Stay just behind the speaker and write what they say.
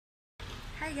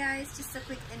Hi guys, just a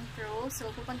quick intro.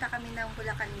 So, pupunta kami ng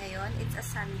Bulacan ngayon. It's a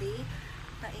Sunday.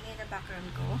 Naingay na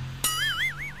background ko.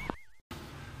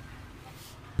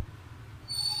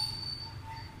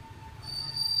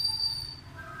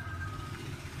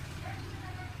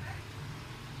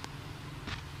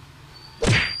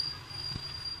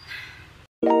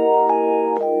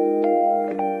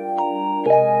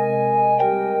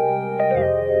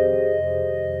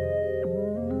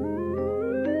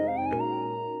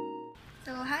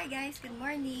 Hi guys, good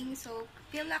morning. So,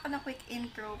 film na ako ng quick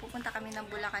intro. Pupunta kami ng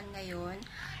Bulacan ngayon.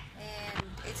 And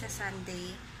it's a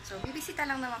Sunday. So, bibisita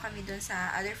lang naman kami dun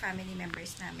sa other family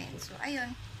members namin. So,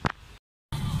 ayun.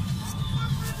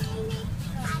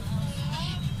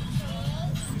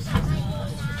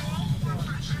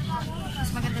 Mas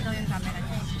maganda daw yung camera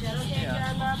niya.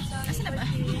 Kasi na ba?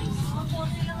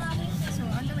 So,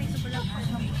 on the way to Bulacan.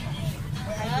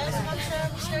 Guys,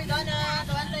 mag-service kayo doon na.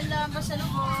 Tuwan lang ba sa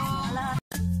lubong?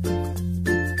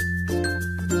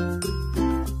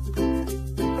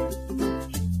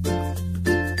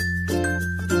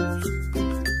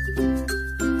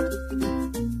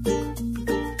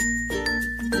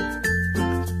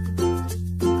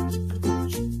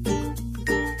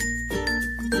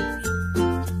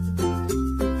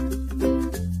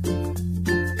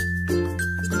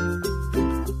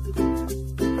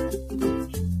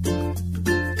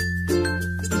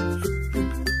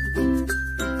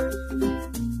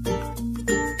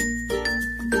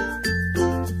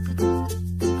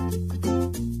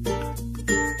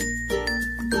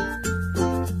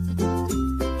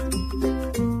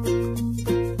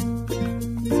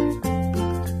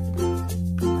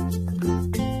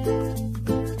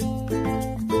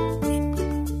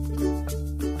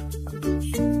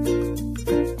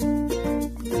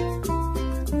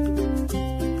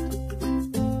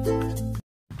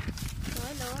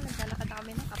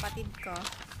 Ko.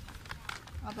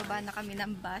 Mababa na kami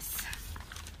ng bus.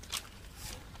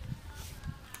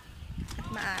 At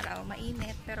maaraw,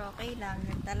 mainit, pero okay lang.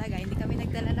 Talaga, hindi kami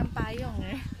nagdala ng payong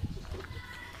eh.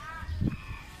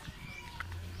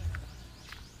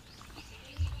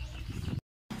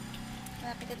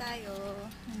 Malapit na tayo.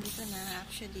 Nandito na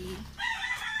actually.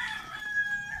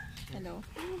 Hello.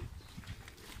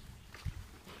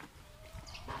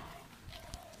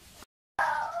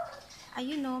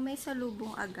 Ayun o, may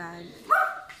salubong agad. Hello!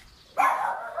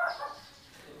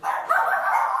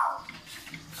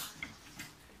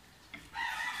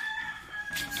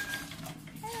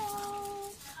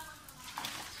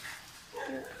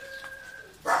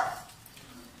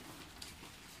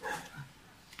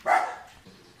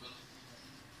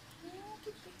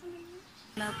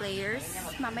 Mga players,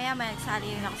 mamaya magsali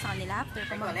rin ako sa kanila after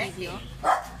ko mag-video.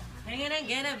 Ngayon ang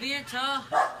gana, Vircho!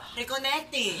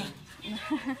 Reconnecting!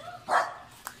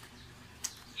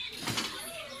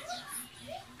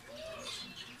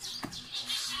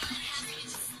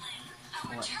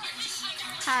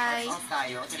 Hi!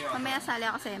 Mamaya sali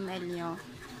ako sa ML nyo.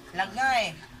 Lag nga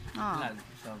eh. Oh. Lag,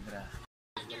 sobra.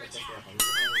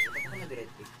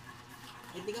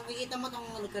 Hindi ka makikita mo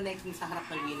itong connecting sa harap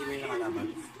ng mini-wheel na kalaban.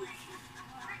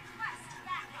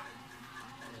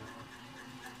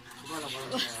 Wala ba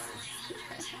lang.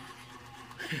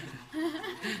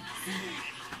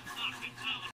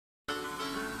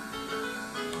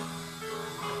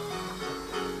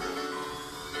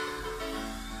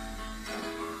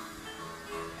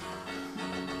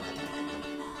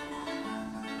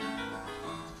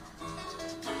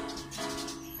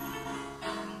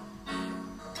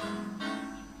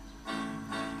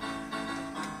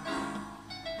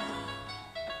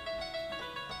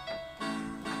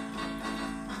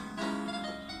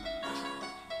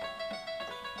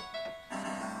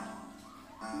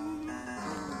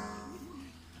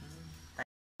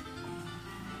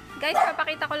 Guys,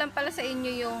 papakita ko lang pala sa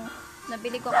inyo yung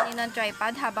nabili ko kanina ng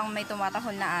tripod habang may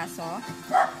tumatahol na aso.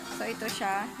 So, ito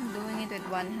siya. I'm doing it with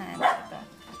one hand. Ito.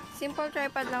 Simple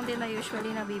tripod lang din na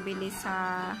usually nabibili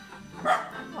sa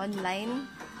online.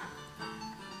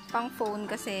 Pang phone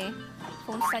kasi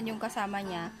phone stand yung kasama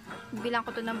niya. Bilang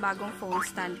ko to ng bagong phone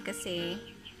stand kasi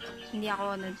hindi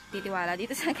ako nagtitiwala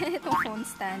dito sa ganitong phone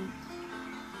stand.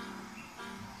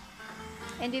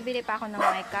 And bibili pa ako ng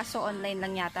mic kaso online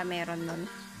lang yata meron nun.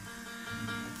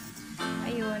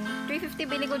 Ayun, 350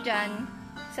 bili ko dyan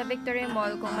sa Victory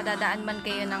Mall kung madadaan man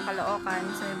kayo ng Caloocan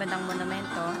sa may bandang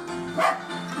monumento.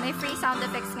 May free sound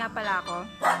effects nga pala ako.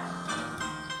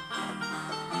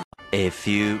 A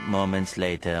few moments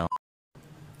later.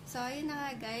 So, ayun na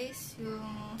nga guys,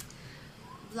 yung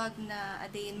vlog na a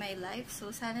day in my life. So,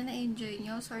 sana na-enjoy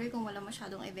nyo. Sorry kung wala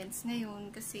masyadong events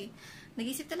ngayon kasi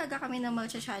nag-isip talaga kami na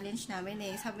mag-challenge namin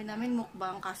eh. Sabi namin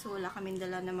mukbang kaso wala kaming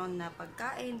dala naman na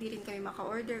pagkain. Hindi rin kami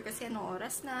maka-order kasi anong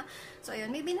oras na. So, ayun.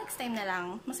 Maybe next time na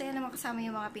lang. Masaya naman kasama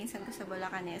yung mga pinsan ko sa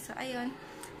Bulacan eh. So, ayun.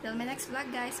 Till my next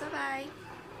vlog guys. Bye-bye!